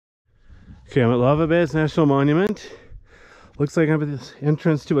Okay, I'm at Lava Beds National Monument. Looks like I'm at this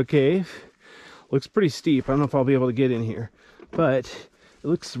entrance to a cave. Looks pretty steep. I don't know if I'll be able to get in here, but it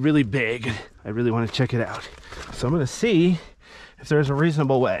looks really big. I really want to check it out. So I'm going to see if there's a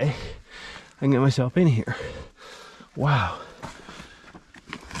reasonable way I can get myself in here. Wow.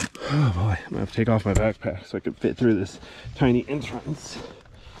 Oh boy, I'm going to have to take off my backpack so I can fit through this tiny entrance.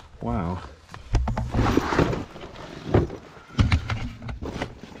 Wow.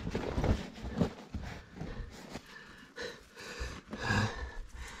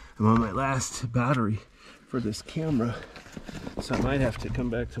 I'm on my last battery for this camera, so I might have to come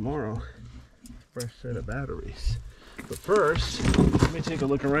back tomorrow. Fresh set of batteries. But first, let me take a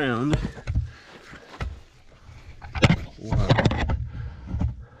look around. Wow.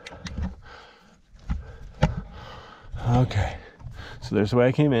 Okay, so there's the way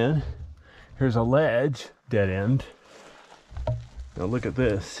I came in. Here's a ledge, dead end. Now look at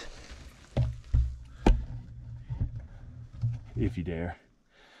this. If you dare.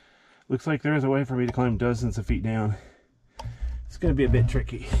 Looks like there is a way for me to climb dozens of feet down. It's going to be a bit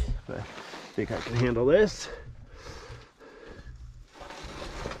tricky, but I think I can handle this.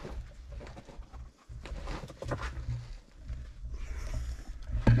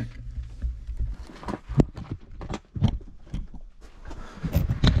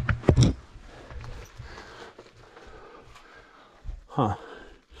 Huh.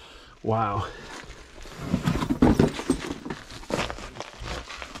 Wow.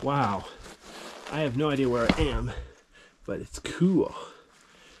 Wow. I have no idea where I am, but it's cool.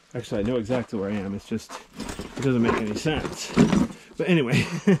 Actually, I know exactly where I am. It's just, it doesn't make any sense. But anyway,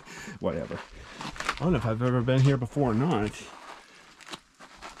 whatever. I don't know if I've ever been here before or not.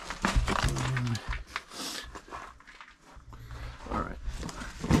 All right.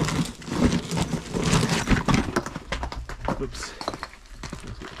 Oops.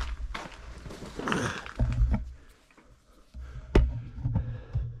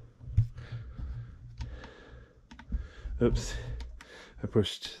 Oops, I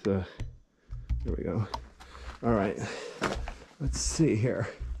pushed the, there we go. All right, let's see here.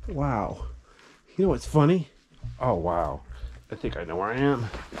 Wow, you know what's funny? Oh, wow, I think I know where I am,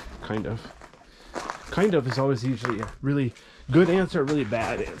 kind of. Kind of is always usually a really good answer, a really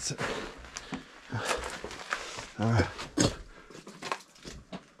bad answer.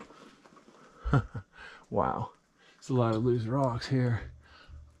 Wow, there's a lot of loose rocks here.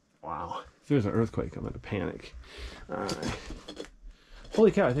 Wow, if there's an earthquake, I'm gonna panic. Alright. Holy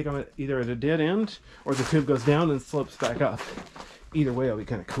cow, I think I'm either at a dead end or the tube goes down and slopes back up. Either way, it'll be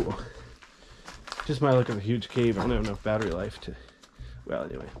kind of cool. Just my look at a huge cave. I don't have enough battery life to... Well,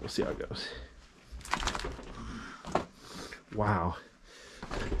 anyway, we'll see how it goes. Wow.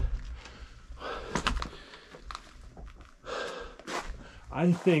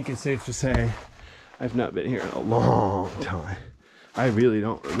 I think it's safe to say I've not been here in a long time. I really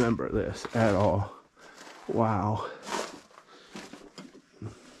don't remember this at all. Wow.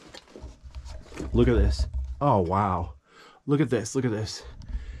 Look at this. Oh, wow. Look at this. Look at this.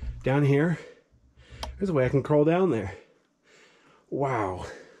 Down here, there's a way I can crawl down there. Wow.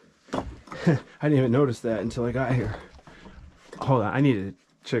 I didn't even notice that until I got here. Hold on. I need to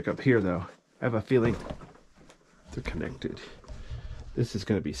check up here, though. I have a feeling they're connected. This is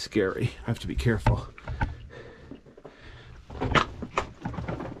going to be scary. I have to be careful.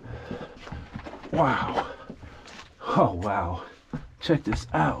 Wow. Oh, wow. Check this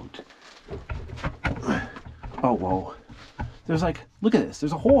out. Oh, whoa. There's like, look at this.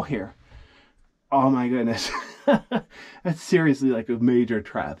 There's a hole here. Oh my goodness. That's seriously like a major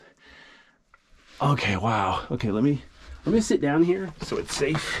trap. Okay, wow. Okay, let me sit down here so it's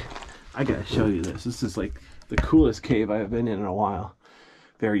safe. I gotta show you this. This is like the coolest cave I've been in a while.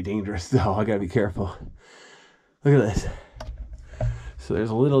 Very dangerous though. I gotta be careful. Look at this. So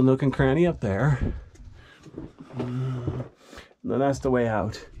there's a little nook and cranny up there. And then that's the way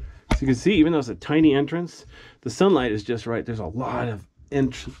out. So you can see, even though it's a tiny entrance, the sunlight is just right. There's a lot of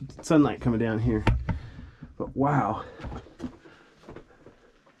sunlight coming down here. But wow.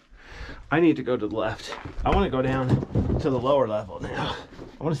 I need to go to the left. I want to go down to the lower level now.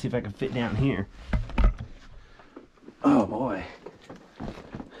 I want to see if I can fit down here. Oh boy.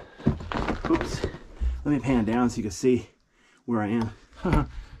 Oops. Let me pan down so you can see where I am.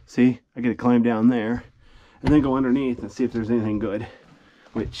 See, I gotta climb down there and then go underneath and see if there's anything good.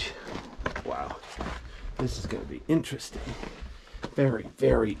 Which, wow, this is gonna be interesting. Very,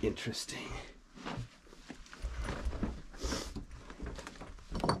 very interesting.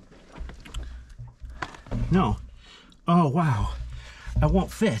 No. Oh, wow. I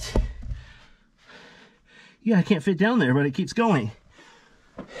won't fit. Yeah, I can't fit down there, but it keeps going.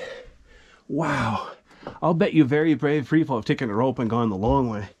 Wow. I'll bet you very brave people have taken a rope and gone the long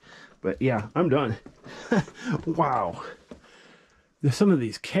way. But yeah, I'm done. Wow. There's some of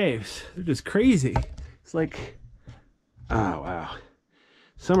these caves. They're just crazy. It's like, oh, wow.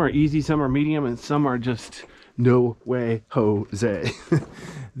 Some are easy, some are medium, and some are just no way Jose.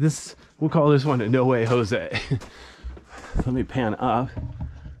 We'll call this one a no way Jose. Let me pan up.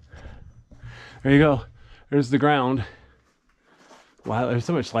 There you go. There's the ground. Wow, there's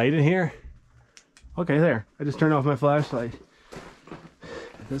so much light in here. Okay, there. I just turned off my flashlight.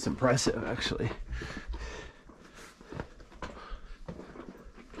 That's impressive, actually.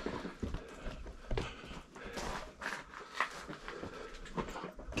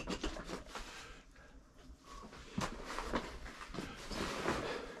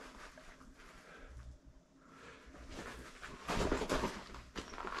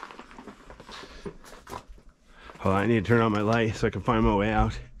 Hold on, I need to turn on my light so I can find my way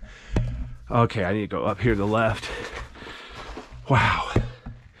out. Okay, I need to go up here to the left. Wow.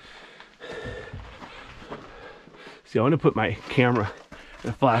 See, I want to put my camera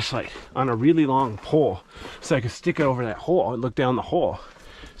and flashlight on a really long pole so I can stick it over that hole and look down the hole.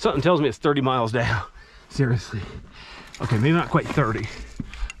 Something tells me it's 30 miles down. Seriously. Okay, maybe not quite 30,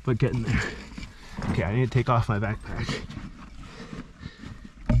 but getting there. Okay, I need to take off my backpack.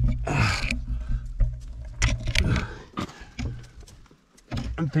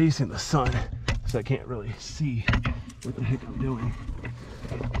 I'm facing the sun, so I can't really see what the heck I'm doing.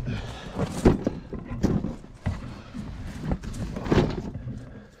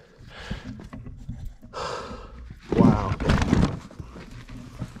 Wow.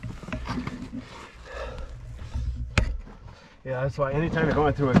 Yeah, that's why anytime you're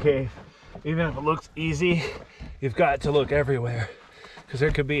going through a cave, even if it looks easy, you've got to look everywhere, because there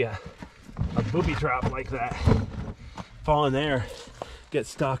could be a booby trap like that. Fall in there, get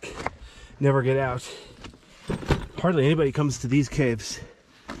stuck, never get out. Hardly anybody comes to these caves,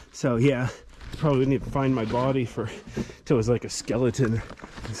 so yeah, probably wouldn't even find my body till it was like a skeleton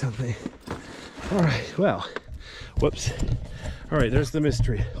or something. All right, well, whoops. All right, there's the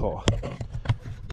mystery hole.